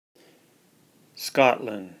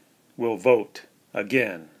Scotland will vote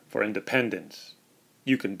again for independence.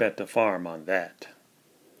 You can bet the farm on that.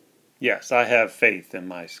 Yes, I have faith in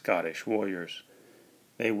my Scottish warriors.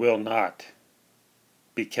 They will not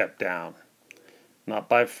be kept down. Not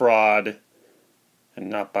by fraud and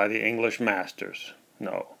not by the English masters.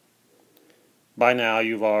 No. By now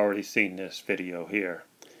you've already seen this video here.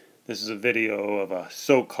 This is a video of a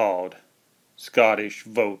so-called Scottish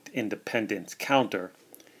vote independence counter.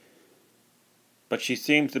 But she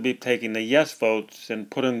seems to be taking the yes votes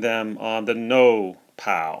and putting them on the no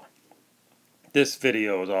pile. This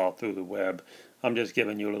video is all through the web. I'm just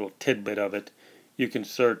giving you a little tidbit of it. You can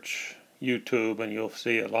search YouTube and you'll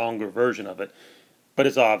see a longer version of it. But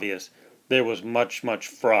it's obvious there was much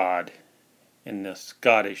fraud in the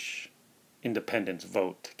Scottish independence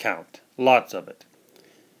vote count. Lots of it.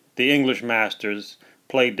 The English masters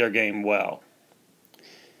played their game well.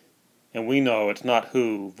 And we know it's not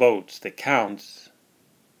who votes that counts,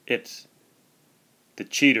 it's the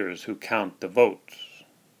cheaters who count the votes.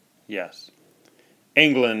 Yes.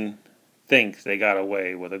 England thinks they got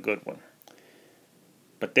away with a good one.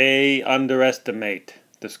 But they underestimate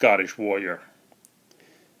the Scottish warrior.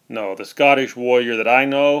 No, the Scottish warrior that I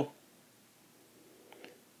know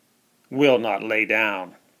will not lay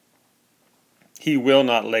down. He will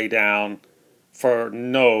not lay down for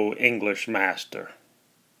no English master.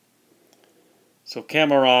 So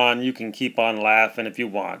Cameron, you can keep on laughing if you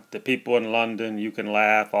want. The people in London, you can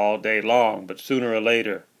laugh all day long, but sooner or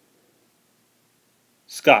later,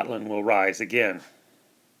 Scotland will rise again.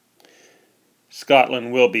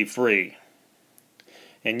 Scotland will be free.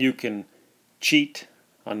 And you can cheat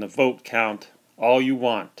on the vote count all you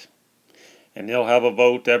want. And they'll have a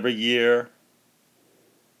vote every year.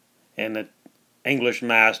 And the English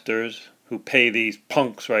masters who pay these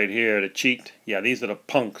punks right here to cheat. Yeah, these are the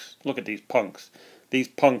punks. Look at these punks. These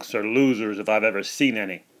punks are losers if I've ever seen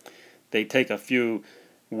any. They take a few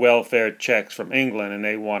welfare checks from England and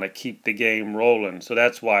they want to keep the game rolling. So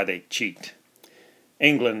that's why they cheat.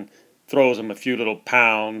 England throws them a few little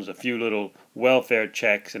pounds, a few little welfare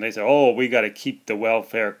checks, and they say, oh, we got to keep the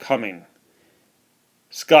welfare coming.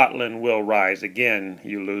 Scotland will rise again,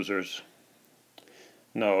 you losers.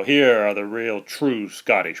 No, here are the real true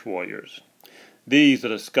Scottish warriors. These are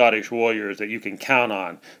the Scottish warriors that you can count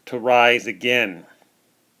on to rise again.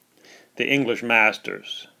 The English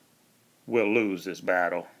masters will lose this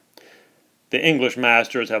battle. The English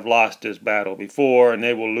masters have lost this battle before and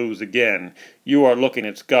they will lose again. You are looking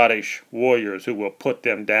at Scottish warriors who will put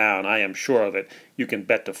them down. I am sure of it. You can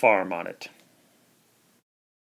bet the farm on it.